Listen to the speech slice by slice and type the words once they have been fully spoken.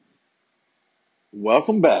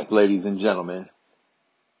Welcome back, ladies and gentlemen.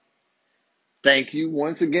 Thank you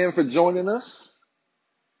once again for joining us.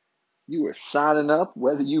 You are signing up,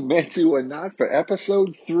 whether you meant to or not, for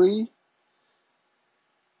episode 3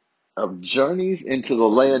 of Journeys into the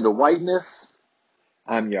Land of Whiteness.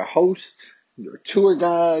 I'm your host, your tour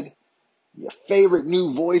guide, your favorite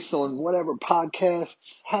new voice on whatever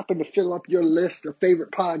podcasts happen to fill up your list of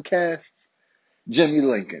favorite podcasts, Jimmy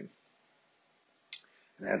Lincoln.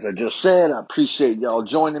 And as I just said, I appreciate y'all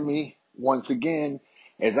joining me once again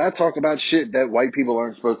as I talk about shit that white people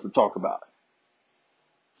aren't supposed to talk about.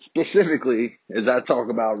 Specifically, as I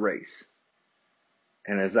talk about race.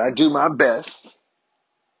 And as I do my best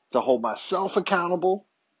to hold myself accountable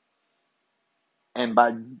and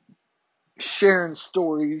by sharing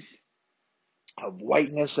stories of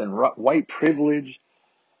whiteness and white privilege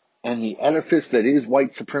and the edifice that is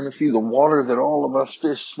white supremacy, the water that all of us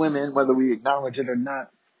fish swim in, whether we acknowledge it or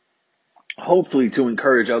not, hopefully to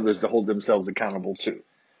encourage others to hold themselves accountable too.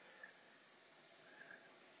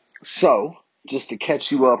 So, just to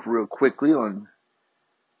catch you up real quickly on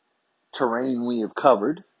terrain we have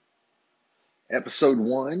covered, episode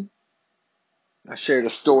 1, I shared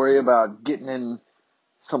a story about getting in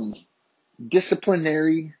some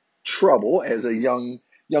disciplinary trouble as a young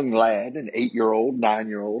lad, an 8-year-old,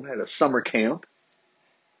 9-year-old, at a summer camp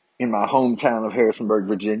in my hometown of Harrisonburg,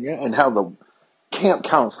 Virginia, and how the camp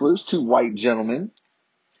counselors, 2 white gentlemen,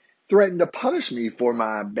 threatened to punish me for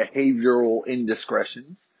my behavioral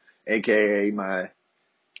indiscretions, aka my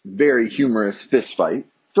very humorous fist fight,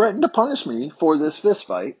 threatened to punish me for this fist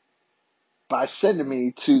fight by sending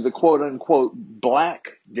me to the quote-unquote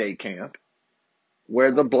black day camp,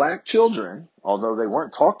 where the black children, although they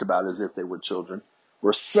weren't talked about as if they were children,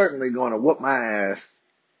 were certainly going to whoop my ass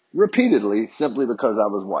repeatedly simply because I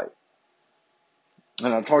was white.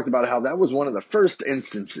 And I talked about how that was one of the first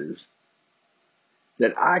instances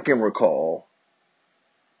that I can recall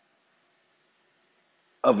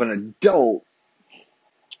of an adult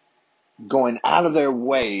going out of their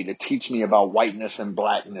way to teach me about whiteness and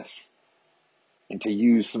blackness and to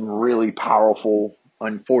use some really powerful,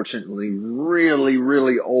 unfortunately, really,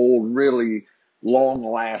 really old, really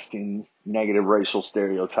long-lasting negative racial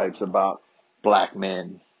stereotypes about black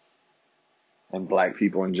men and black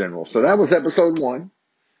people in general. So that was episode 1.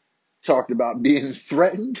 Talked about being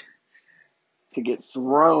threatened to get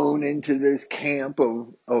thrown into this camp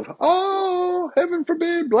of oh, heaven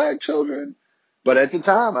forbid, black children. But at the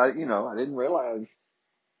time, I didn't realize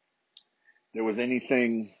there was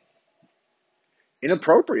anything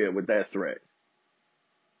inappropriate with that threat.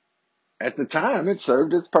 At the time, it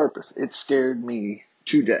served its purpose. It scared me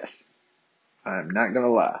to death. I'm not going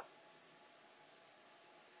to lie.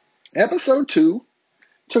 Episode 2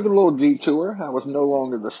 took a little detour. I was no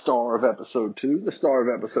longer the star of episode 2. The star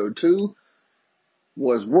of episode 2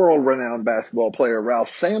 was world-renowned basketball player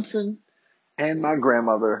Ralph Sampson and my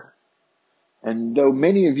grandmother. And though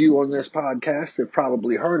many of you on this podcast have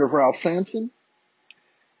probably heard of Ralph Sampson,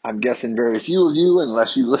 I'm guessing very few of you,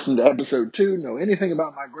 unless you listened to episode 2, know anything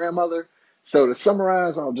about my grandmother. So to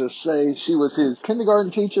summarize, I'll just say she was his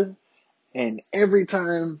kindergarten teacher, and every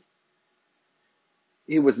time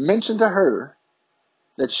it was mentioned to her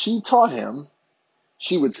that she taught him,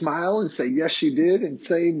 she would smile and say, yes, she did, and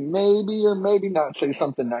say maybe or maybe not, say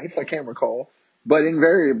something nice, I can't recall, but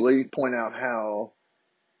invariably point out how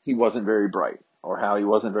he wasn't very bright, or how he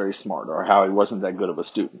wasn't very smart, or how he wasn't that good of a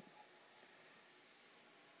student.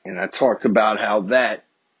 And I talked about how that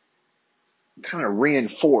kind of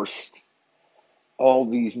reinforced all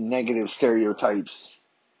these negative stereotypes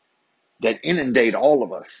that inundate all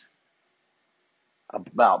of us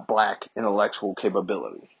about black intellectual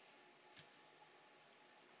capability.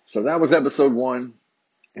 So that was episode 1,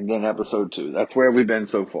 and then episode 2. That's where we've been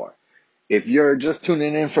so far. If you're just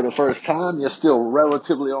tuning in for the first time, you're still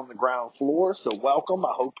relatively on the ground floor, so welcome.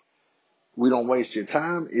 I hope we don't waste your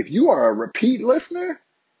time. If you are a repeat listener,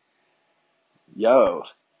 yo,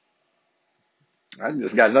 I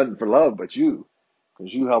just got nothing for love but you,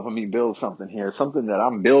 because you helping me build something here, something that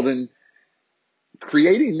I'm building,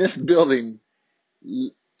 creating this building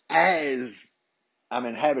as I'm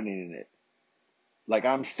inhabiting it. Like,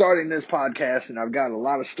 I'm starting this podcast and I've got a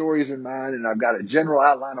lot of stories in mind and I've got a general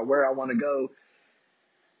outline of where I want to go.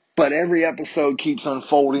 But every episode keeps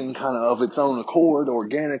unfolding kind of its own accord,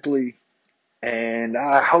 organically. And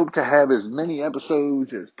I hope to have as many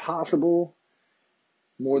episodes as possible,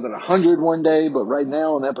 more than 100 one day. But right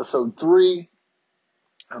now on episode 3,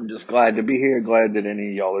 I'm just glad to be here, glad that any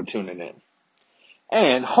of y'all are tuning in.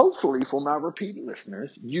 And hopefully for my repeat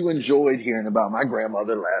listeners, you enjoyed hearing about my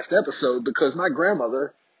grandmother last episode, because my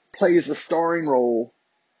grandmother plays a starring role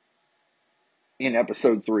in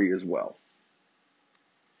episode 3 as well.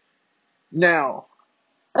 Now,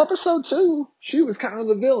 episode 2, she was kind of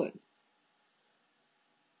the villain.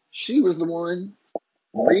 She was the one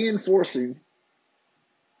reinforcing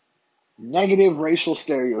negative racial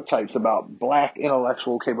stereotypes about black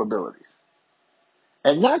intellectual capabilities.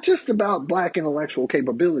 And not just about black intellectual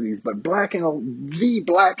capabilities, but the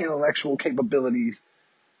black intellectual capabilities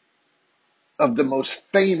of the most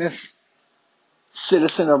famous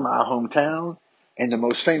citizen of my hometown and the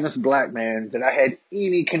most famous black man that I had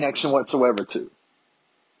any connection whatsoever to.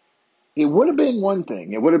 It would have been one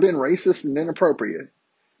thing. It would have been racist and inappropriate.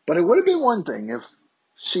 But it would have been one thing if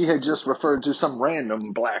she had just referred to some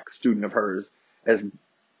random black student of hers as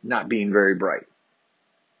not being very bright.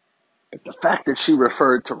 But the fact that she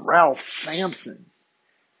referred to Ralph Sampson,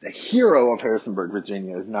 the hero of Harrisonburg,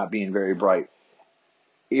 Virginia, as not being very bright,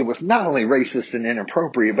 it was not only racist and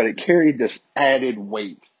inappropriate, but it carried this added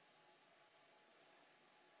weight.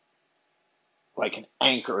 Like an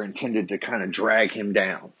anchor intended to kind of drag him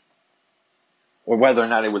down. Or whether or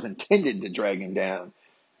not it was intended to drag him down,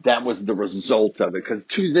 that was the result of it. Because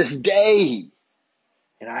to this day,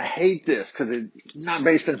 and I hate this because it's not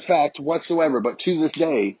based in fact whatsoever, but to this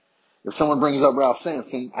day, if someone brings up Ralph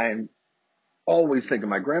Sampson, I always think of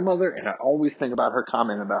my grandmother and I always think about her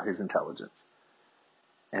comment about his intelligence.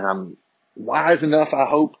 And I'm wise enough, I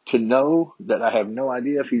hope, to know that I have no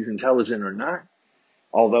idea if he's intelligent or not.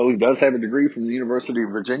 Although he does have a degree from the University of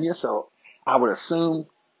Virginia, so I would assume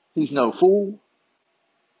he's no fool.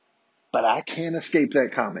 But I can't escape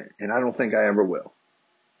that comment, and I don't think I ever will.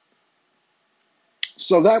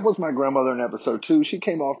 So that was my grandmother in episode 2. She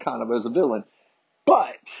came off kind of as a villain.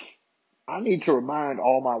 But I need to remind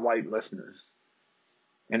all my white listeners,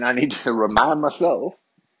 and I need to remind myself,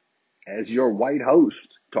 as your white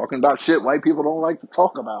host, talking about shit white people don't like to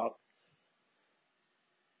talk about,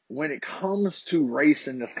 when it comes to race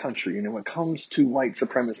in this country, and when it comes to white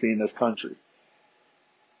supremacy in this country,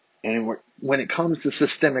 and when it comes to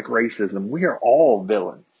systemic racism, we are all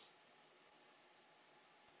villains.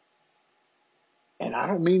 And I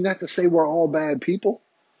don't mean that to say we're all bad people.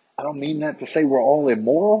 I don't mean that to say we're all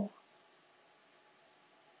immoral.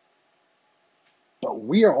 But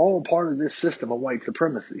we are all part of this system of white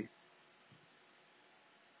supremacy.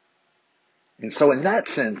 And so in that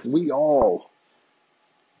sense, we all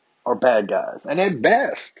are bad guys. And at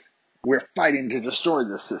best, we're fighting to destroy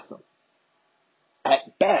this system.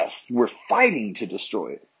 At best, we're fighting to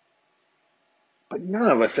destroy it. But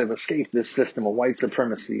none of us have escaped this system of white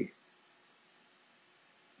supremacy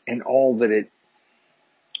and all that it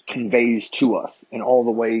conveys to us and all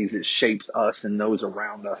the ways it shapes us and those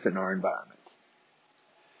around us in our environments.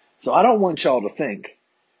 So I don't want y'all to think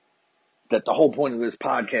that the whole point of this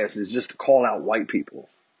podcast is just to call out white people.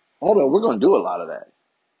 Although we're going to do a lot of that.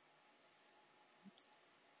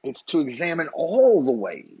 It's to examine all the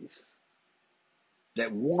ways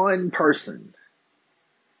that one person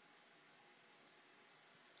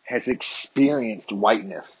has experienced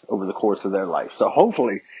whiteness over the course of their life. So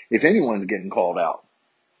hopefully, if anyone's getting called out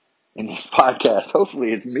in this podcast,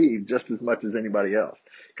 hopefully it's me just as much as anybody else.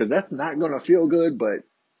 Because that's not going to feel good, but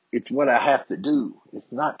it's what I have to do.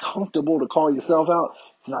 It's not comfortable to call yourself out.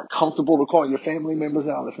 It's not comfortable to call your family members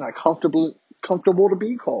out. It's not comfortable to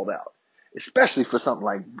be called out, especially for something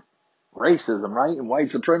like racism, right? And white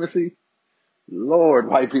supremacy. Lord,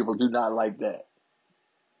 white people do not like that.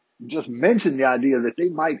 Just mention the idea that they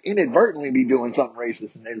might inadvertently be doing something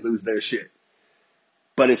racist and they lose their shit.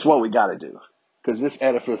 But it's what we got to do. Because this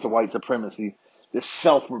edifice of white supremacy, this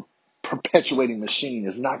self-perpetuating machine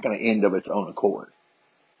is not going to end of its own accord.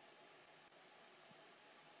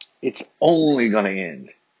 It's only going to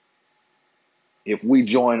end if we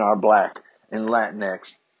join our Black and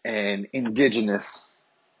Latinx and Indigenous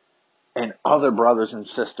and other brothers and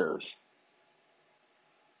sisters,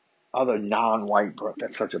 other non-white,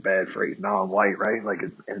 that's such a bad phrase, non-white, right? Like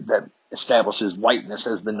that establishes whiteness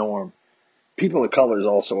as the norm. People of color is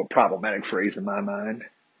also a problematic phrase in my mind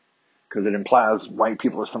because it implies white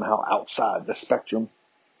people are somehow outside the spectrum.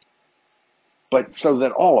 But so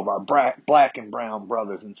that all of our black and brown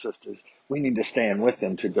brothers and sisters, we need to stand with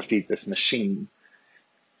them to defeat this machine,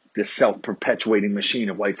 this self-perpetuating machine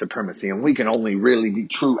of white supremacy. And we can only really be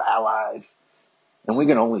true allies, and we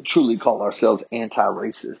can only truly call ourselves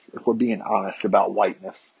anti-racist if we're being honest about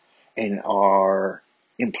whiteness and our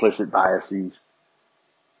implicit biases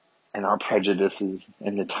and our prejudices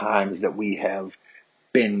and the times that we have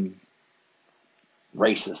been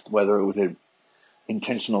racist, whether it was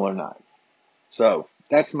intentional or not. So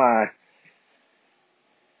that's my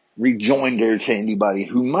rejoinder to anybody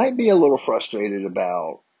who might be a little frustrated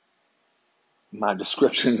about my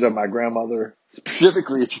descriptions of my grandmother,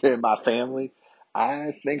 specifically in my family,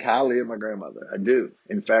 I think highly of my grandmother. I do.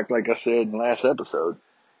 In fact, like I said in the last episode,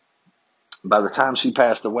 by the time she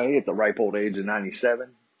passed away at the ripe old age of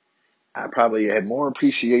 97, I probably had more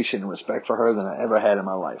appreciation and respect for her than I ever had in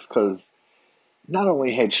my life. Because not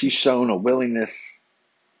only had she shown a willingness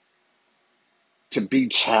to be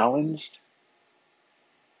challenged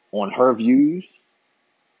on her views,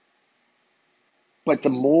 but the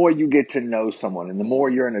more you get to know someone and the more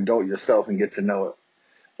you're an adult yourself and get to know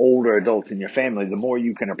older adults in your family, the more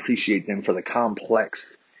you can appreciate them for the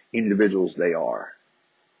complex individuals they are.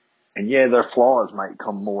 And yeah, their flaws might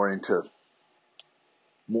come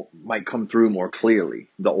through more clearly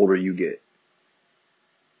the older you get.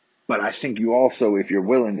 But I think you also, if you're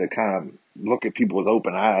willing to kind of look at people with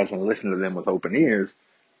open eyes and listen to them with open ears,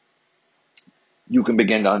 you can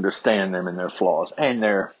begin to understand them and their flaws and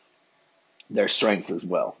their strengths as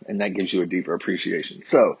well. And that gives you a deeper appreciation.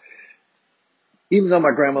 So even though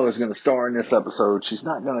my grandmother's going to star in this episode, she's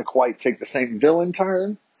not going to quite take the same villain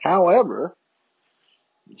turn. However,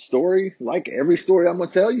 the story, like every story I'm going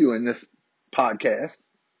to tell you in this podcast,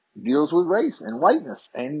 deals with race and whiteness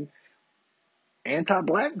and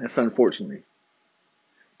anti-blackness, unfortunately.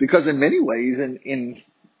 Because in many ways, in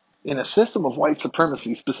a system of white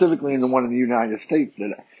supremacy, specifically in the one in the United States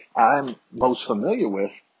that I'm most familiar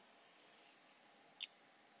with,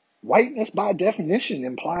 whiteness by definition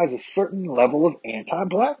implies a certain level of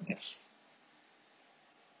anti-blackness.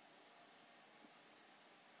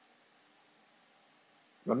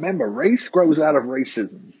 Remember, race grows out of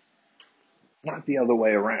racism, not the other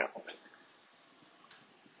way around.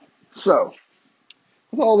 So,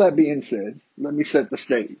 with all that being said, let me set the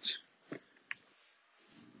stage.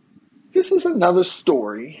 This is another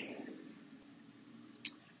story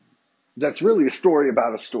that's really a story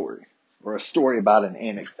about a story, or a story about an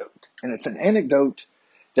anecdote. And it's an anecdote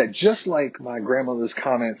that, just like my grandmother's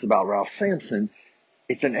comments about Ralph Sampson,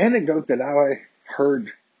 it's an anecdote that I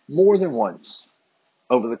heard more than once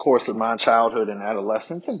over the course of my childhood and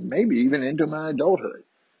adolescence, and maybe even into my adulthood.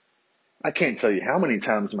 I can't tell you how many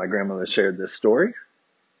times my grandmother shared this story,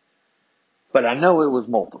 but I know it was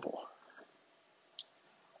multiple.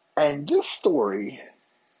 And this story,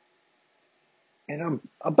 and I'm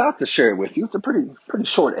about to share it with you, it's a pretty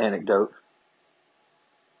short anecdote,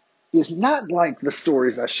 is not like the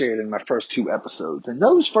stories I shared in my first two episodes. In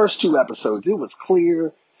those first two episodes, it was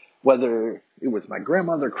clear whether it was my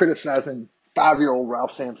grandmother criticizing 5-year-old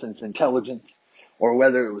Ralph Sampson's intelligence, or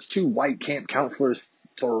whether it was two white camp counselors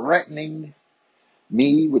threatening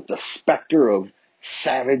me with the specter of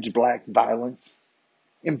savage black violence.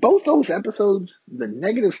 In both those episodes, the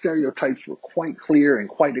negative stereotypes were quite clear and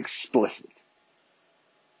quite explicit.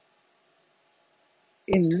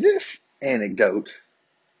 In this anecdote,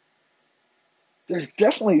 there's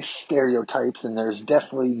definitely stereotypes and there's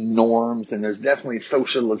definitely norms and there's definitely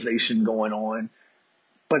socialization going on,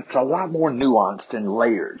 but it's a lot more nuanced and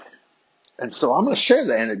layered. And so I'm going to share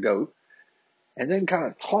the anecdote and then kind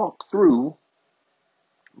of talk through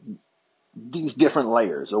these different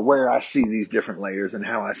layers, or where I see these different layers and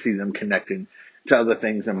how I see them connecting to other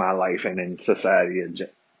things in my life and in society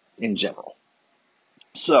in general.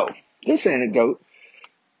 So this anecdote,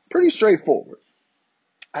 pretty straightforward.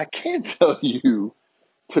 I can't tell you,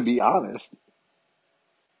 to be honest,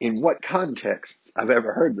 in what context I've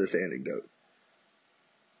ever heard this anecdote.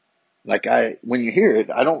 When you hear it,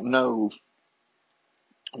 I don't know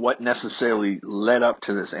what necessarily led up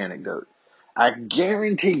to this anecdote. I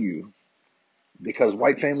guarantee you, because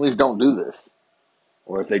white families don't do this,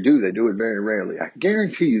 or if they do it very rarely. I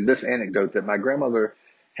guarantee you this anecdote that my grandmother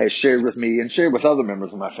has shared with me and shared with other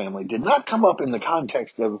members of my family did not come up in the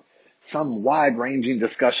context of some wide-ranging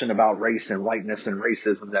discussion about race and whiteness and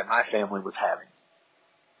racism that my family was having.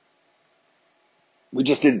 We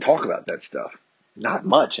just didn't talk about that stuff. Not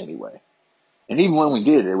much, anyway. And even when we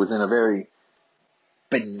did, it was in a very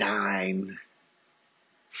benign,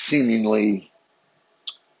 seemingly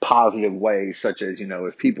positive way, such as,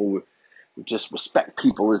 if people would just respect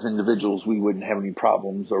people as individuals, we wouldn't have any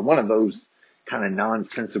problems, or one of those kind of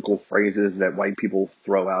nonsensical phrases that white people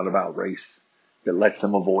throw out about race that lets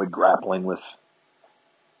them avoid grappling with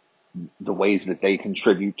the ways that they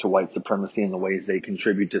contribute to white supremacy and the ways they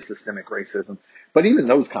contribute to systemic racism. But even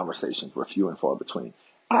those conversations were few and far between.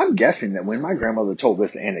 I'm guessing that when my grandmother told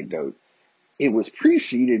this anecdote, it was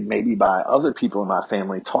preceded maybe by other people in my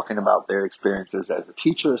family talking about their experiences as a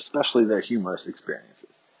teacher, especially their humorous experiences.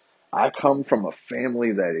 I come from a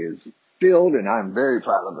family that is filled, and I'm very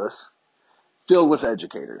proud of this, filled with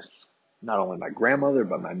educators. Not only my grandmother,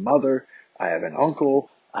 but my mother. I have an uncle.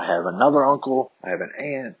 I have another uncle. I have an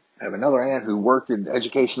aunt. I have another aunt who worked in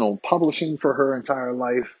educational publishing for her entire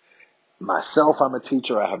life. Myself, I'm a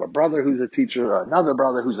teacher. I have a brother who's a teacher, another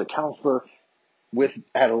brother who's a counselor with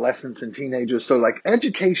adolescents and teenagers. So like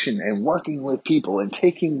education and working with people and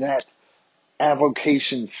taking that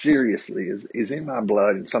avocation seriously is in my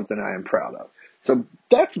blood and something I am proud of. So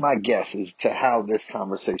that's my guess as to how this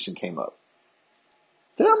conversation came up.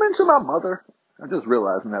 Did I mention my mother? I just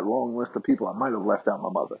realized in that long list of people I might have left out my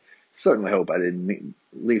mother. Certainly hope I didn't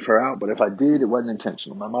leave her out, but if I did, it wasn't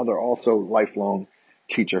intentional. My mother also lifelong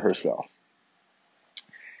teacher herself.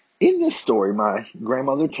 In this story, my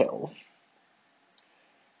grandmother tells,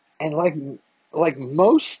 and like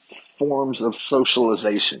most forms of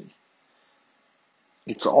socialization,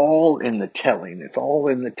 it's all in the telling. It's all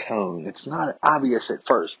in the tone. It's not obvious at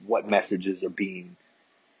first what messages are being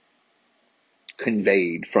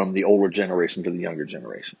conveyed from the older generation to the younger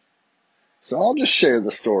generation. So I'll just share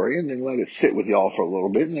the story and then let it sit with y'all for a little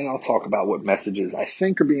bit, and then I'll talk about what messages I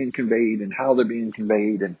think are being conveyed and how they're being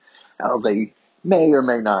conveyed and how they may or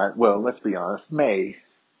may not, well, let's be honest, may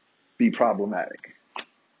be problematic.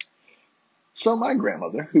 So my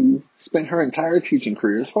grandmother, who spent her entire teaching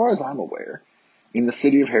career, as far as I'm aware, in the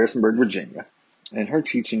city of Harrisonburg, Virginia, and her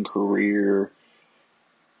teaching career,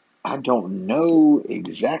 I don't know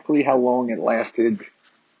exactly how long it lasted.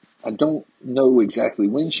 I don't know exactly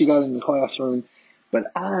when she got in the classroom,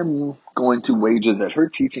 but I'm going to wager that her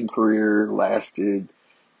teaching career lasted,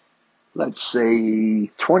 let's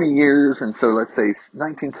say, 20 years, and so let's say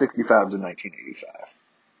 1965 to 1985,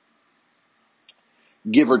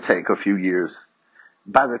 give or take a few years.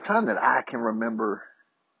 By the time that I can remember,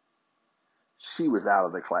 she was out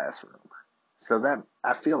of the classroom. So that,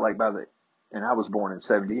 I feel like and I was born in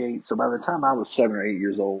 78, so by the time I was 7 or 8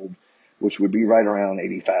 years old, which would be right around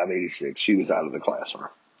 85, 86, she was out of the classroom.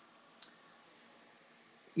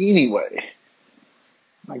 Anyway,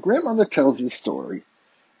 my grandmother tells this story,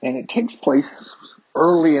 and it takes place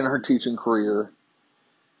early in her teaching career,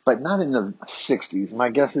 but not in the 60s. My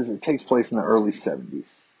guess is it takes place in the early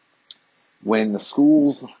 70s, when the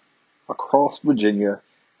schools across Virginia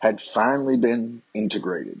had finally been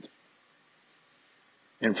integrated.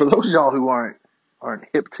 And for those of y'all who aren't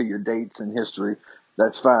hip to your dates and history,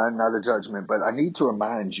 that's fine, not a judgment, but I need to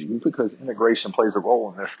remind you, because integration plays a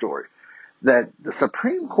role in this story, that the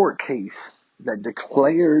Supreme Court case that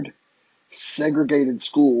declared segregated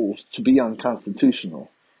schools to be unconstitutional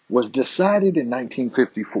was decided in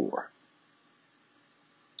 1954.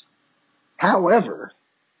 However,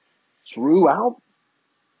 throughout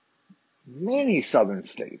many southern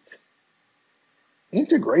states,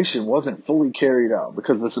 integration wasn't fully carried out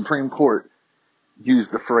because the Supreme Court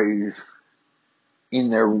used the phrase in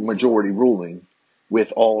their majority ruling,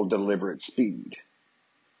 with all deliberate speed.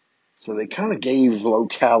 So they kind of gave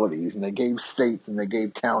localities and they gave states and they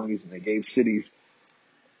gave counties and they gave cities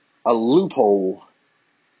a loophole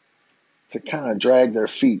to kind of drag their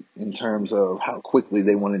feet in terms of how quickly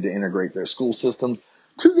they wanted to integrate their school systems,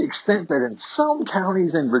 to the extent that in some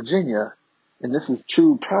counties in Virginia, and this is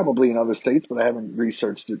true probably in other states, but I haven't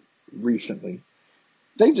researched it recently,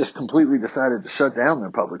 they just completely decided to shut down their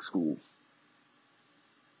public schools.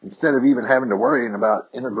 Instead of even having to worry about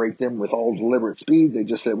integrate them with all deliberate speed, they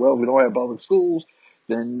just said, well, if we don't have public schools,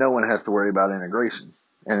 then no one has to worry about integration.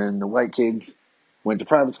 And the white kids went to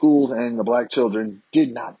private schools and the black children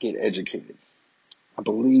did not get educated. I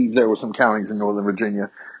believe there were some counties in Northern Virginia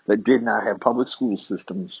that did not have public school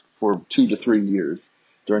systems for 2 to 3 years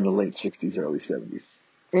during the late 60s, early 70s.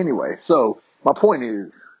 Anyway, so my point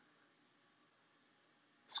is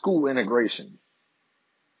school integration,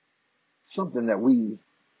 something that we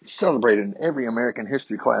celebrate in every American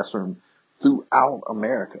history classroom throughout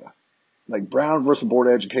America. Like Brown versus Board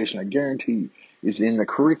of Education, I guarantee, is in the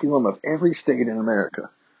curriculum of every state in America.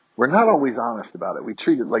 We're not always honest about it. We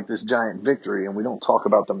treat it like this giant victory, and we don't talk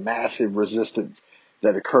about the massive resistance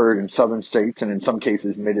that occurred in southern states and in some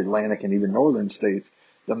cases mid-Atlantic and even northern states,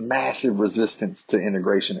 the massive resistance to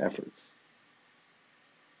integration efforts.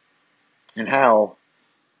 And how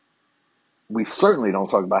we certainly don't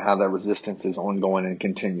talk about how that resistance is ongoing and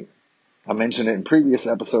continuing. I mentioned it in previous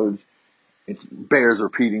episodes. It bears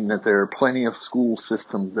repeating that there are plenty of school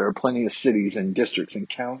systems, there are plenty of cities and districts and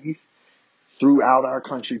counties throughout our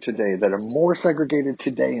country today that are more segregated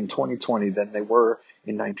today in 2020 than they were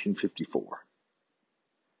in 1954.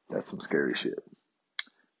 That's some scary shit.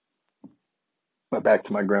 But back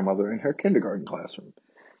to my grandmother in her kindergarten classroom.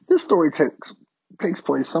 This story takes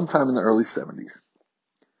place sometime in the early 70s.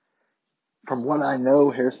 From what I know,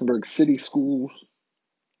 Harrisonburg City schools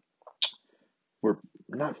were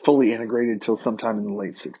not fully integrated till sometime in the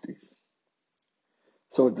late 60s.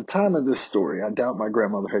 So at the time of this story, I doubt my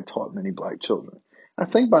grandmother had taught many black children. I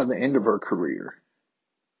think by the end of her career,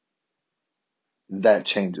 that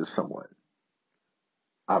changes somewhat.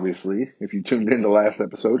 Obviously, if you tuned into last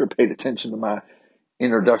episode or paid attention to my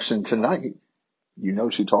introduction tonight, you know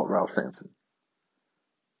she taught Ralph Sampson.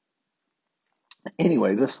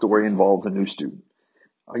 Anyway, this story involves a new student,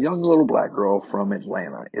 a young little black girl from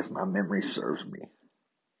Atlanta, if my memory serves me.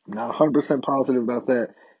 I'm not 100% positive about that,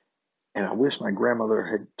 and I wish my grandmother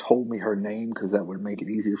had told me her name because that would make it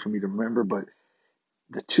easier for me to remember, but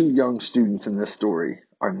the two young students in this story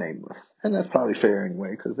are nameless. And that's probably fair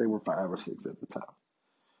anyway because they were 5 or 6 at the time.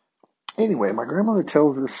 Anyway, my grandmother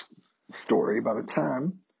tells this story about a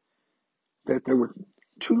time that there were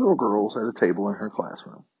two little girls at a table in her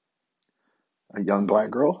classroom. A young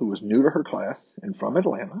black girl who was new to her class and from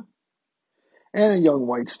Atlanta, and a young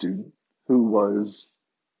white student who was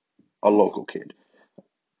a local kid.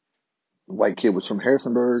 The white kid was from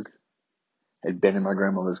Harrisonburg, had been in my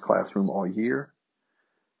grandmother's classroom all year.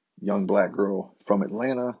 Young black girl from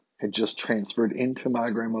Atlanta had just transferred into my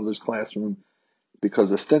grandmother's classroom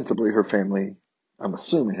because ostensibly her family, I'm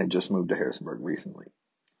assuming, had just moved to Harrisonburg recently.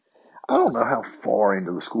 I don't know how far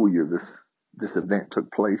into the school year this event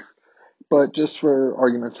took place, but just for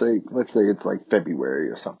argument's sake, let's say it's like February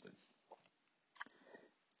or something.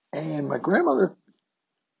 And my grandmother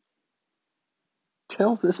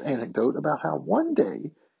tells this anecdote about how one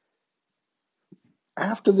day,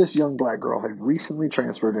 after this young black girl had recently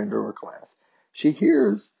transferred into her class, she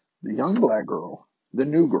hears the young black girl, the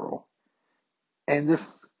new girl, and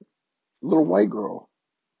this little white girl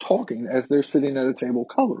talking as they're sitting at a table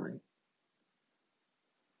coloring.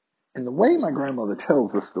 And the way my grandmother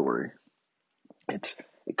tells the story, it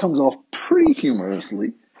comes off pretty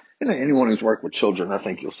humorously. And anyone who's worked with children, I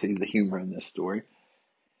think you'll see the humor in this story.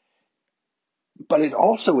 But it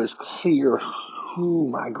also is clear who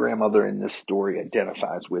my grandmother in this story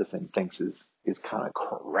identifies with and thinks is kind of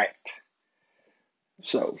correct.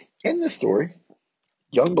 So, in this story,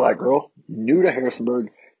 young black girl, new to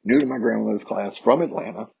Harrisonburg, new to my grandmother's class, from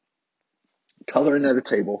Atlanta, coloring at a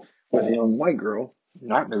table with a young white girl,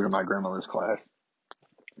 not new to my grandmother's class,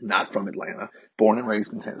 not from Atlanta, born and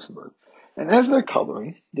raised in Harrisonburg. And as they're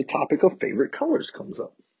coloring, the topic of favorite colors comes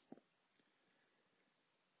up.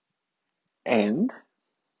 And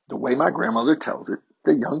the way my grandmother tells it,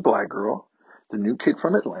 the young black girl, the new kid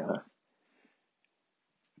from Atlanta,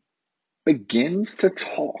 begins to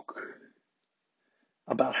talk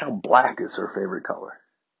about how black is her favorite color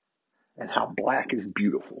and how black is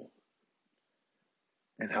beautiful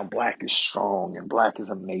and how black is strong and black is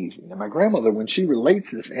amazing. And my grandmother, when she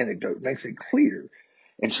relates this anecdote, makes it clear,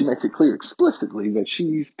 and she makes it clear explicitly that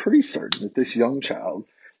she's pretty certain that this young child,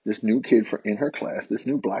 this new kid in her class, this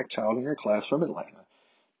new black child in her class from Atlanta,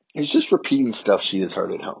 is just repeating stuff she has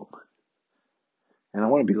heard at home. And I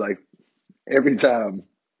want to be like, every time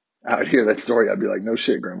I would hear that story, I'd be like, no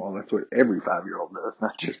shit, Grandma, that's what every 5-year-old does,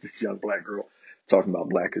 not just this young black girl talking about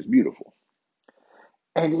black is beautiful.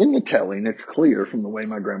 And in the telling, it's clear from the way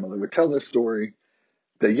my grandmother would tell this story,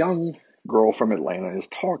 the young girl from Atlanta is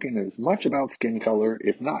talking as much about skin color,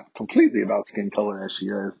 if not completely about skin color, as she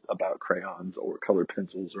is about crayons or colored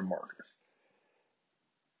pencils or markers.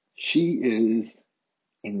 She is,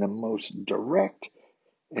 in the most direct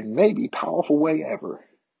and maybe powerful way ever,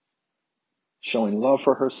 showing love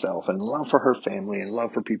for herself and love for her family and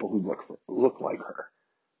love for people who look like her.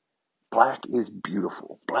 Black is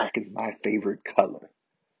beautiful. Black is my favorite color.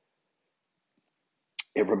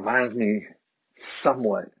 It reminds me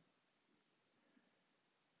somewhat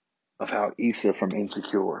of how Issa from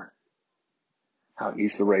Insecure, how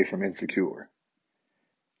Issa Rae from Insecure,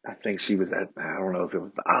 I think she was at, I don't know if it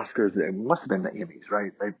was the Oscars, it must have been the Emmys,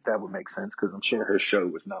 right? That would make sense because I'm sure her show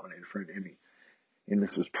was nominated for an Emmy. And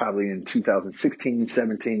this was probably in 2016,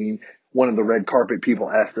 17. One of the red carpet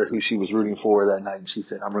people asked her who she was rooting for that night, and she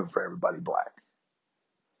said, I'm rooting for everybody black.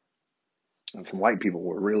 And some white people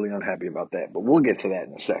were really unhappy about that, but we'll get to that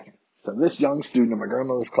in a second. So this young student in my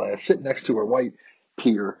grandmother's class sitting next to her white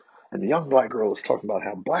peer, and the young black girl is talking about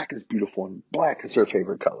how black is beautiful and black is her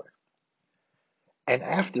favorite color. And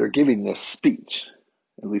after giving this speech,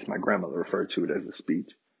 at least my grandmother referred to it as a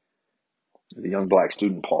speech, the young black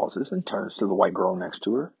student pauses and turns to the white girl next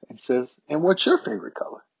to her and says, and what's your favorite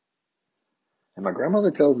color? And my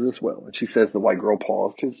grandmother tells it as well. And she says the white girl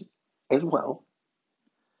paused as well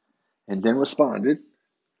and then responded,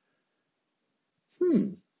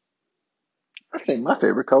 I think my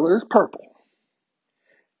favorite color is purple.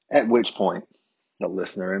 At which point, the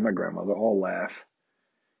listener and my grandmother all laugh.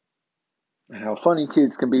 And how funny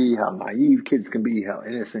kids can be, how naive kids can be, how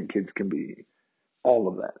innocent kids can be, all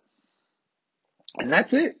of that. And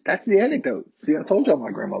that's it. That's the anecdote. See, I told y'all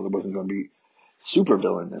my grandmother wasn't going to be super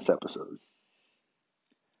villain this episode.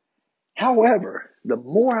 However, the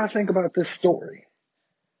more I think about this story,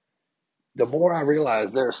 the more I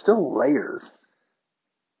realize there are still layers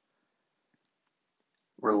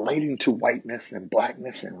relating to whiteness and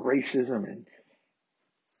blackness and racism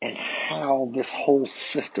and how this whole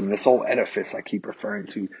system, this whole edifice I keep referring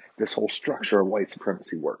to, this whole structure of white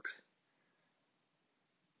supremacy works.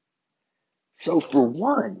 So for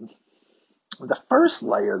one, the first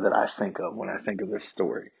layer that I think of when I think of this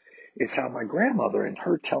story is how my grandmother in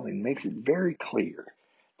her telling makes it very clear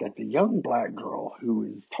that the young black girl who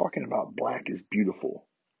is talking about black is beautiful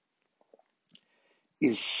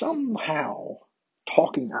is somehow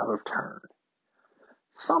talking out of turn,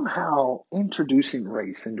 somehow introducing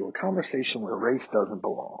race into a conversation where race doesn't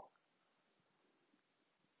belong.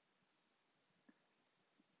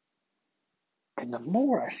 And the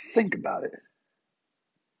more I think about it,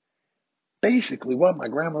 basically what my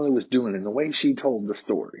grandmother was doing in the way she told the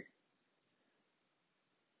story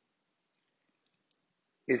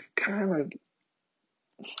is kind of,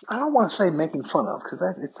 I don't want to say making fun of, because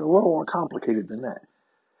it's a little more complicated than that,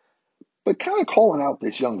 but kind of calling out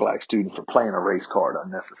this young black student for playing a race card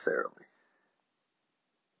unnecessarily.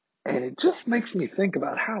 And it just makes me think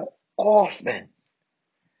about how often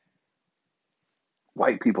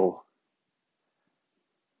white people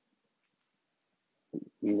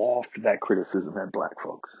loft that criticism at black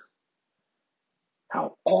folks.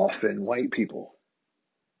 How often white people,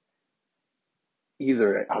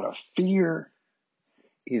 either out of fear,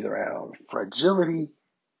 either out of fragility,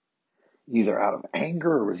 either out of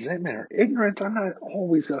anger or resentment or ignorance, I'm not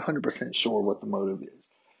always 100% sure what the motive is,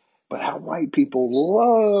 but how white people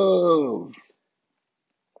love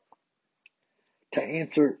to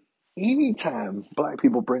answer anytime black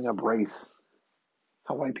people bring up race,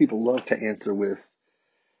 how white people love to answer with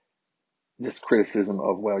this criticism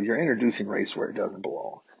of, well, you're introducing race where it doesn't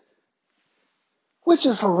belong. Which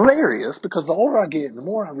is hilarious because the older I get, the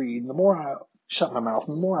more I read, the more I shut my mouth,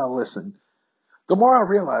 the more I listen, the more I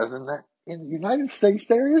realize that in the United States,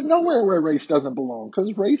 there is nowhere where race doesn't belong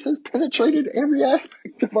because race has penetrated every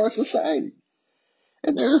aspect of our society.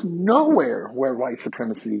 And there is nowhere where white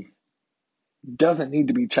supremacy doesn't need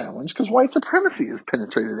to be challenged because white supremacy has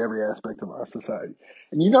penetrated every aspect of our society.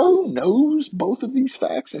 And you know who knows both of these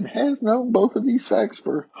facts and has known both of these facts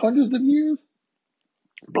for hundreds of years?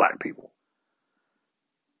 Black people.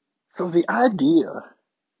 So the idea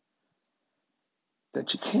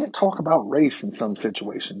that you can't talk about race in some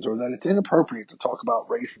situations or that it's inappropriate to talk about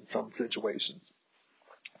race in some situations,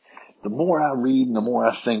 the more I read and the more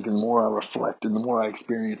I think and the more I reflect and the more I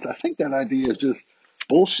experience, I think that idea is just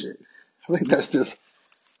bullshit. I think that's just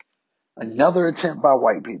another attempt by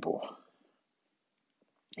white people,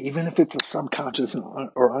 even if it's a subconscious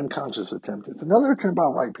or unconscious attempt, it's another attempt by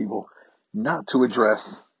white people not to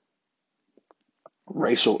address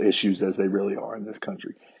racial issues as they really are in this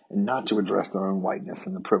country and not to address their own whiteness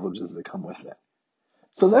and the privileges that come with that.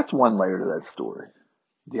 So that's one layer to that story.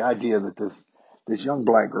 The idea that this young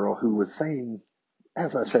black girl who was saying,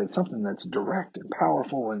 as I said, something that's direct and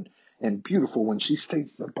powerful and beautiful when she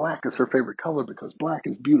states that black is her favorite color because black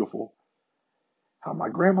is beautiful, how my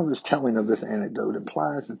grandmother's telling of this anecdote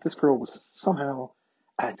implies that this girl was somehow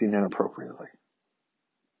acting inappropriately.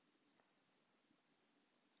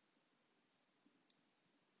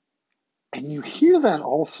 And you hear that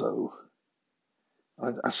also,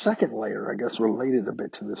 a second layer, I guess, related a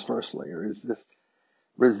bit to this first layer, is this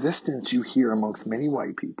resistance you hear amongst many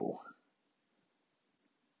white people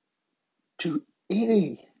to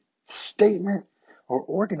any statement or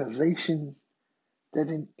organization that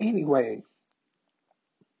in any way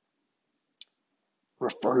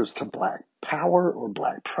refers to black power or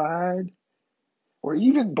black pride or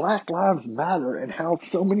even Black Lives Matter and how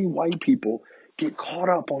so many white people get caught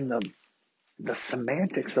up on the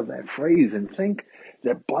semantics of that phrase and think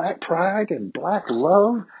that black pride and black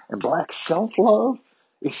love and black self-love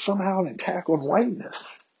is somehow an attack on whiteness.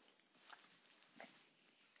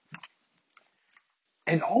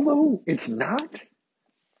 And although it's not,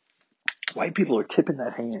 white people are tipping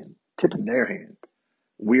their hand.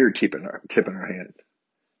 We're tipping our hand.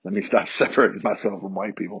 Let me stop separating myself from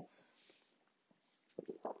white people.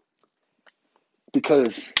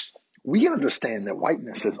 Because we understand that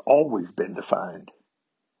whiteness has always been defined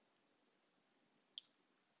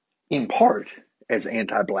in part as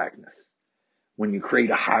anti-blackness. When you create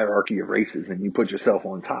a hierarchy of races and you put yourself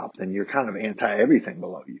on top, then you're kind of anti everything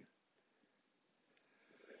below you.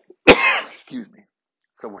 Excuse me.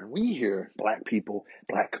 So when we hear black people,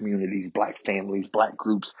 black communities, black families, black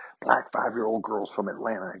groups, black 5-year-old girls from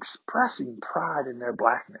Atlanta expressing pride in their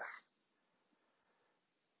blackness,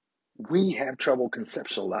 we have trouble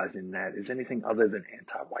conceptualizing that as anything other than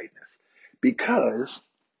anti-whiteness, because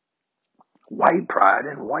white pride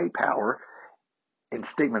and white power in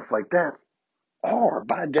statements like that are,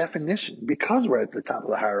 by definition, because we're at the top of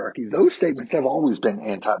the hierarchy, those statements have always been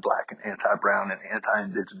anti-black and anti-brown and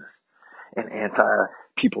anti-indigenous and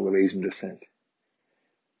anti-people of Asian descent.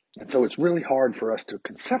 And so it's really hard for us to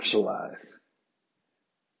conceptualize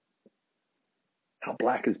how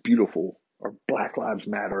black is beautiful or Black Lives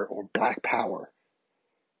Matter or black power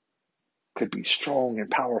could be strong and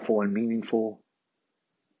powerful and meaningful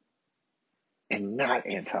and not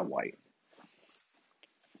anti-white.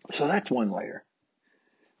 So that's one layer,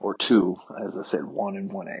 or two, as I said, 1 and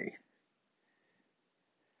 1A.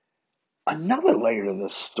 Another layer to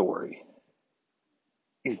this story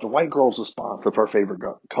is the white girl's response of her favorite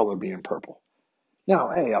color being purple. Now,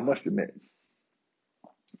 hey, I must admit,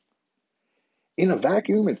 in a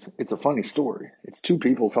vacuum, it's a funny story. It's two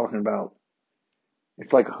people talking about,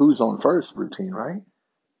 it's like a who's on first routine, right?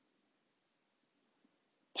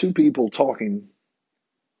 Two people talking,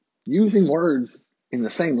 using words in the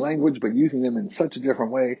same language, but using them in such a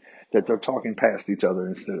different way that they're talking past each other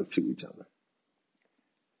instead of to each other.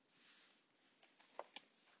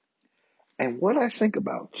 And what I think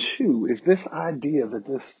about too is this idea that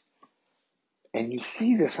this, and you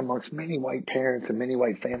see this amongst many white parents and many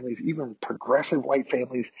white families, even progressive white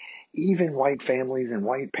families, even white families and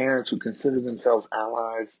white parents who consider themselves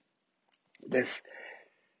allies, this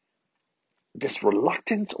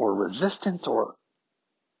reluctance or resistance or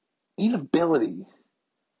inability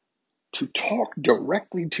to talk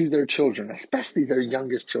directly to their children, especially their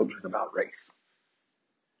youngest children, about race.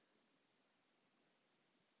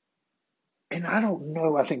 And I don't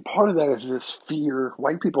know, I think part of that is this fear.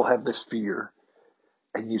 White people have this fear,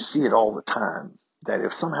 and you see it all the time, that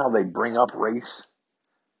if somehow they bring up race,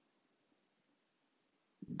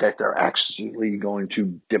 that they're actually going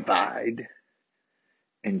to divide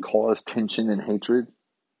and cause tension and hatred.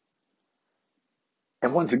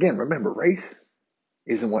 And once again, remember, race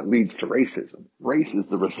isn't what leads to racism. Race is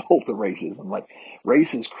the result of racism. Like,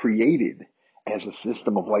 race is created as a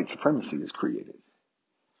system of white supremacy is created.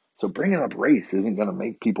 So bringing up race isn't going to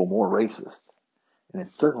make people more racist. And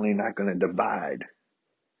it's certainly not going to divide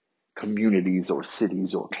communities or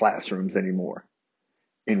cities or classrooms anymore.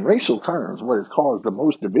 In racial terms, what has caused the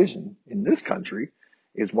most division in this country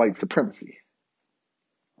is white supremacy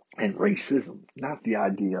and racism, not the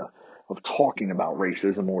idea of talking about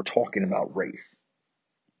racism or talking about race.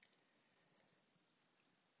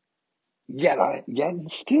 Yet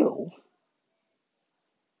and still,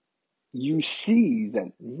 you see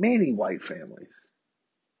that many white families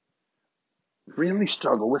really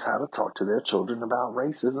struggle with how to talk to their children about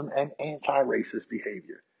racism and anti-racist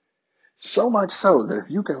behavior. So much so that if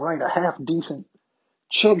you can write a half-decent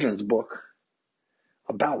children's book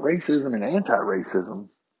about racism and anti-racism,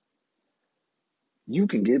 you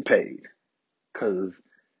can get paid, because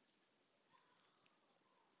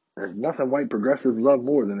there's nothing white progressives love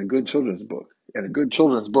more than a good children's book, and a good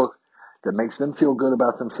children's book that makes them feel good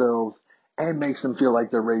about themselves and makes them feel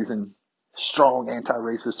like they're raising strong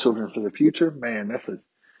anti-racist children for the future. Man, that's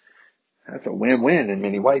a win-win in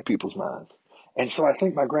many white people's minds. And so I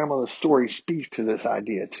think my grandmother's story speaks to this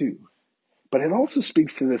idea too. But it also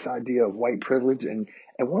speaks to this idea of white privilege, and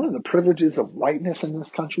one of the privileges of whiteness in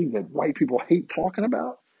this country that white people hate talking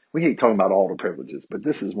about. We hate talking about all the privileges, but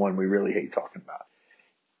this is one we really hate talking about,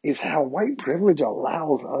 is how white privilege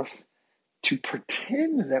allows us to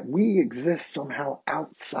pretend that we exist somehow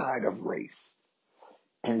outside of race.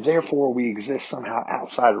 And therefore we exist somehow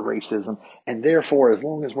outside of racism. And therefore, as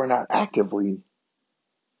long as we're not actively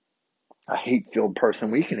a hate-filled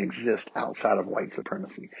person, we can exist outside of white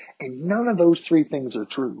supremacy. And none of those three things are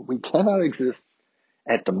true. We cannot exist,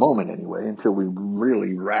 at the moment anyway, until we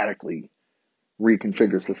really radically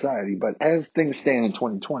reconfigure society. But as things stand in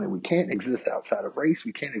 2020, we can't exist outside of race,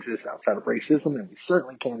 we can't exist outside of racism, and we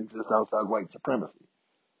certainly can't exist outside white supremacy.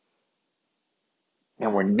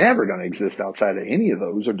 And we're never going to exist outside of any of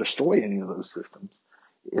those or destroy any of those systems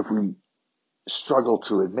if we struggle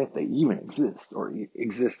to admit they even exist or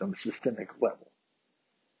exist on a systemic level.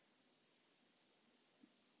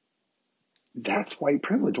 That's white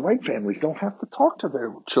privilege. White families don't have to talk to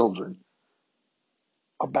their children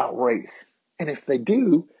about race. And if they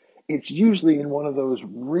do, it's usually in one of those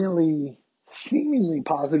really seemingly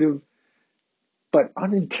positive but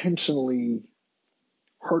unintentionally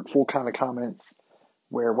hurtful kind of comments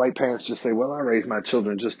where white parents just say, well, I raised my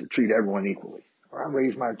children just to treat everyone equally. Or or I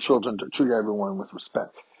raise my children to treat everyone with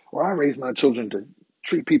respect, or I raise my children to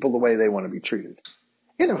treat people the way they want to be treated.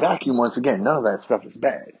 In a vacuum, once again, none of that stuff is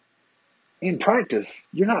bad. In practice,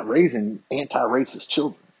 you're not raising anti-racist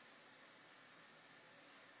children.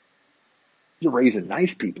 You're raising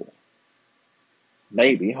nice people.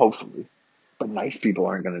 Maybe, hopefully, but nice people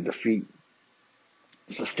aren't going to defeat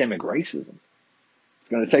systemic racism. It's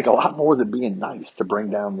going to take a lot more than being nice to bring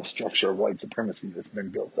down the structure of white supremacy that's been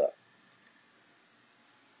built up.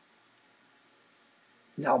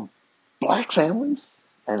 Now, black families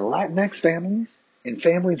and Latinx families and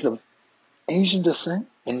families of Asian descent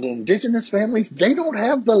and indigenous families, they don't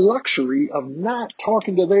have the luxury of not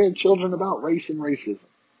talking to their children about race and racism.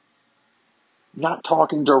 Not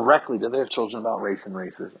talking directly to their children about race and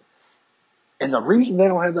racism. And the reason they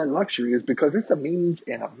don't have that luxury is because it's a means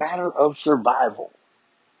and a matter of survival.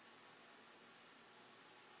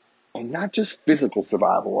 And not just physical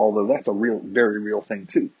survival, although that's a real, very real thing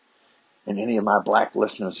too. And any of my black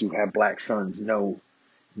listeners who have black sons know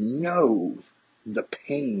the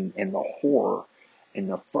pain and the horror and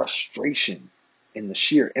the frustration and the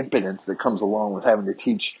sheer impotence that comes along with having to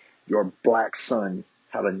teach your black son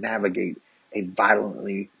how to navigate a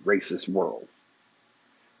violently racist world.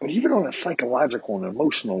 But even on a psychological and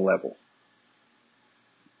emotional level,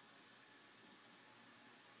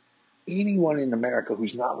 anyone in America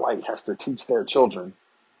who's not white has to teach their children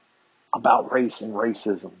about race and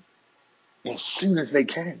racism as soon as they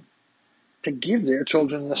can, to give their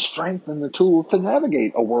children the strength and the tools to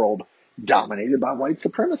navigate a world dominated by white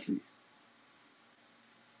supremacy.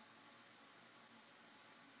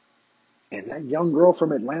 And that young girl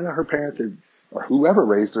from Atlanta, her parents had, or whoever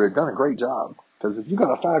raised her, had done a great job. Because if you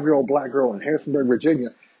got a 5-year-old black girl in Harrisonburg, Virginia,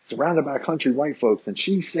 surrounded by country white folks, and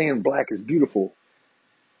she's saying black is beautiful,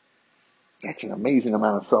 that's an amazing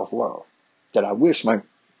amount of self-love that I wish my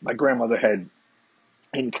grandmother had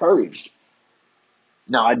encouraged.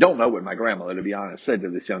 Now, I don't know what my grandmother, to be honest, said to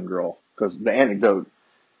this young girl, because the anecdote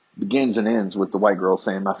begins and ends with the white girl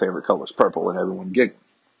saying my favorite color is purple and everyone giggling.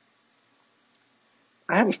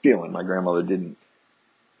 I have a feeling my grandmother didn't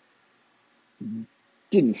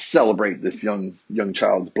celebrate this young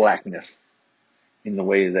child's blackness in the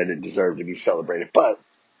way that it deserved to be celebrated. But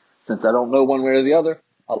since I don't know one way or the other,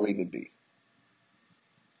 I'll leave it be.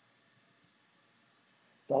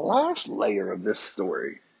 The last layer of this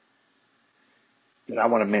story that I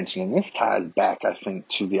want to mention, and this ties back, I think,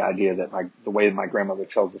 to the idea that the way my grandmother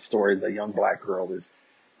tells the story, the young black girl is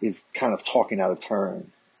kind of talking out of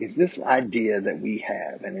turn, is this idea that we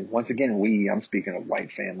have, and once again, I'm speaking of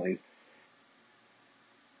white families,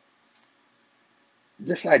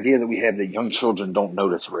 this idea that we have that young children don't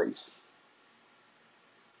notice race.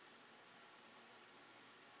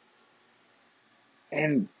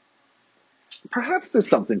 And perhaps there's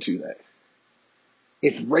something to that.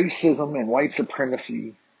 If racism and white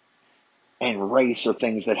supremacy and race are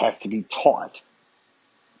things that have to be taught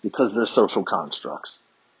because they're social constructs,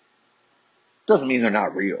 doesn't mean they're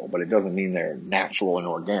not real, but it doesn't mean they're natural and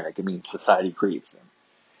organic. It means society creates them.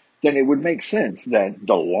 Then it would make sense that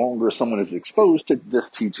the longer someone is exposed to this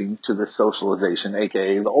teaching, to this socialization,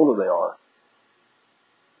 aka the older they are,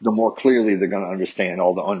 the more clearly they're going to understand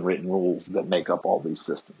all the unwritten rules that make up all these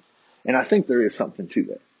systems. And I think there is something to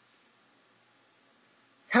that.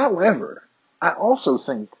 However, I also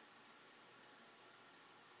think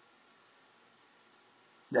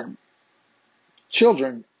that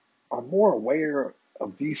children are more aware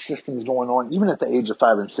of these systems going on, even at the age of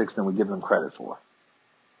 5 and 6, than we give them credit for.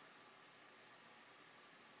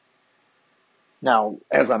 Now,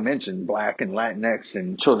 as I mentioned, Black and Latinx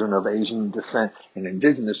and children of Asian descent and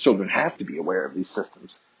indigenous children have to be aware of these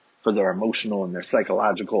systems for their emotional and their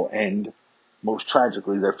psychological and, most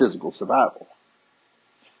tragically, their physical survival.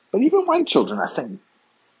 But even white children, I think,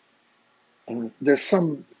 and there's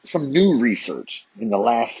some new research in the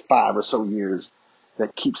last 5 or so years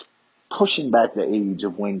that keeps pushing back the age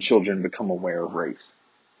of when children become aware of race.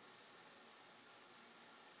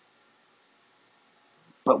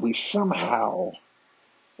 But we somehow,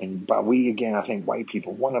 and by we again, I think white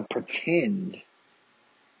people, want to pretend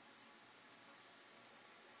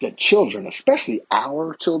that children, especially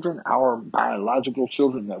our children, our biological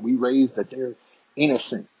children that we raise, that they're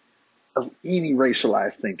innocent of any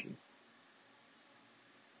racialized thinking.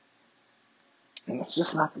 And that's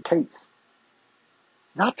just not the case.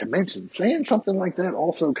 Not to mention, saying something like that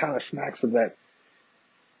also kind of smacks of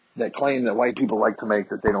that claim that white people like to make,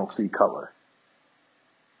 that they don't see color.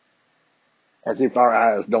 As if our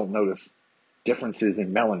eyes don't notice differences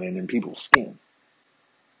in melanin in people's skin.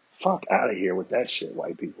 Fuck out of here with that shit,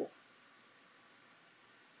 white people.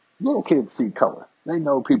 Little kids see color. They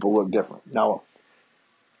know people look different. Now,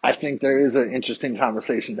 I think there is an interesting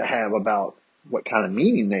conversation to have about what kind of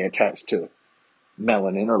meaning they attach to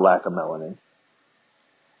melanin or lack of melanin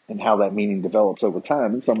and how that meaning develops over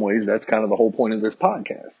time. In some ways, that's kind of the whole point of this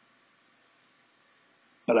podcast.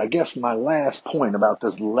 But I guess my last point about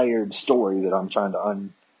this layered story that I'm trying to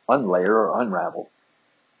unlayer or unravel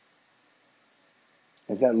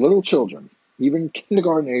is that little children, even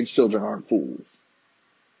kindergarten age children, aren't fools.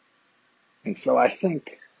 And so I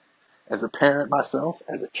think as a parent myself,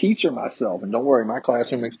 as a teacher myself, and don't worry, my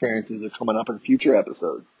classroom experiences are coming up in future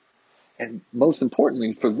episodes. And most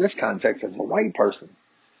importantly, for this context, as a white person,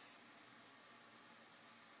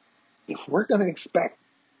 if we're going to expect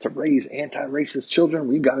to raise anti-racist children,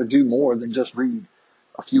 we've got to do more than just read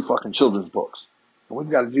a few fucking children's books. And we've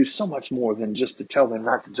got to do so much more than just to tell them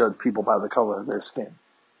not to judge people by the color of their skin,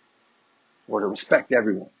 or to respect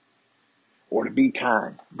everyone, or to be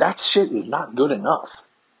kind. That shit is not good enough.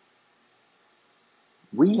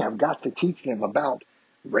 We have got to teach them about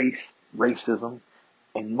race, racism,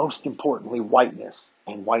 and most importantly, whiteness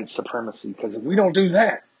and white supremacy. Because if we don't do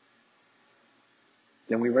that,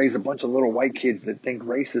 then we raise a bunch of little white kids that think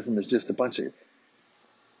racism is just a bunch of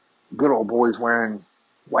good old boys wearing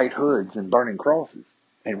white hoods and burning crosses.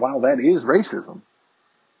 And while that is racism,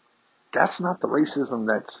 that's not the racism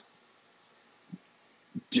that's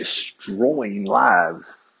destroying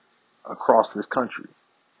lives across this country.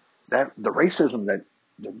 That the racism that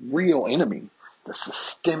the real enemy, the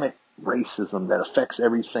systemic racism that affects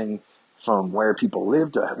everything from where people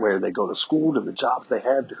live to where they go to school, to the jobs they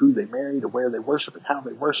have, to who they marry, to where they worship and how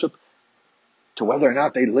they worship, to whether or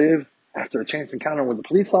not they live after a chance encounter with a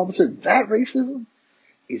police officer, that racism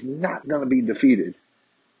is not going to be defeated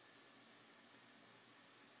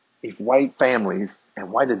if white families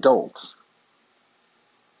and white adults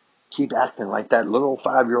keep acting like that little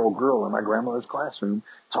 5-year-old girl in my grandmother's classroom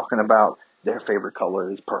talking about their favorite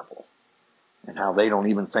color is purple and how they don't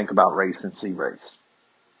even think about race and see race.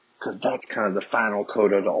 Because that's kind of the final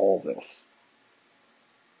coda to all this.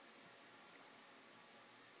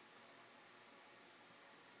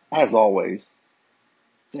 As always,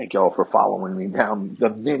 thank y'all for following me down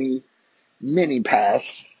the many, many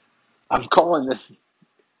paths. I'm calling this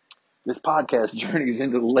podcast Journeys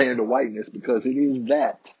into the Land of Whiteness because it is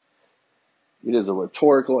that. It is a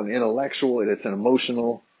rhetorical and intellectual, and it's an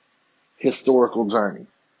emotional, historical journey,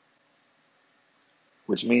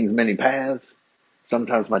 which means many paths.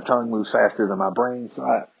 Sometimes my tongue moves faster than my brain, so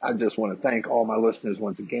I just want to thank all my listeners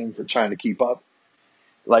once again for trying to keep up.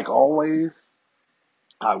 Like always,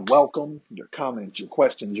 I welcome your comments, your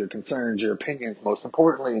questions, your concerns, your opinions, most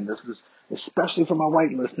importantly, and this is especially for my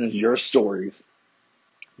white listeners, your stories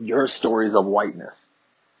of whiteness,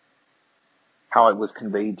 how it was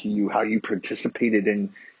conveyed to you, how you participated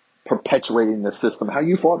in perpetuating the system, how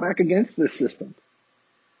you fought back against this system.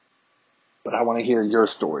 But I want to hear your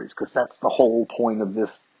stories because that's the whole point of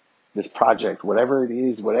this project. Whatever it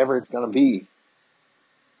is, whatever it's going to be,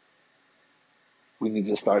 we need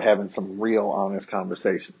to start having some real honest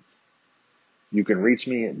conversations. You can reach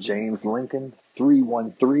me at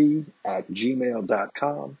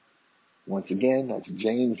jameslincoln313@gmail.com. Once again, that's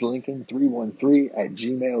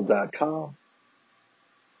jameslincoln313@gmail.com.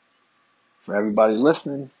 For everybody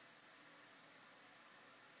listening,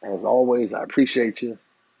 as always, I appreciate you.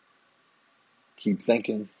 Keep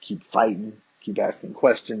thinking, keep fighting, keep asking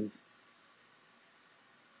questions.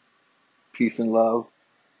 Peace and love.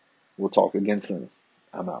 We'll talk again soon.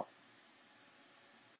 I'm out.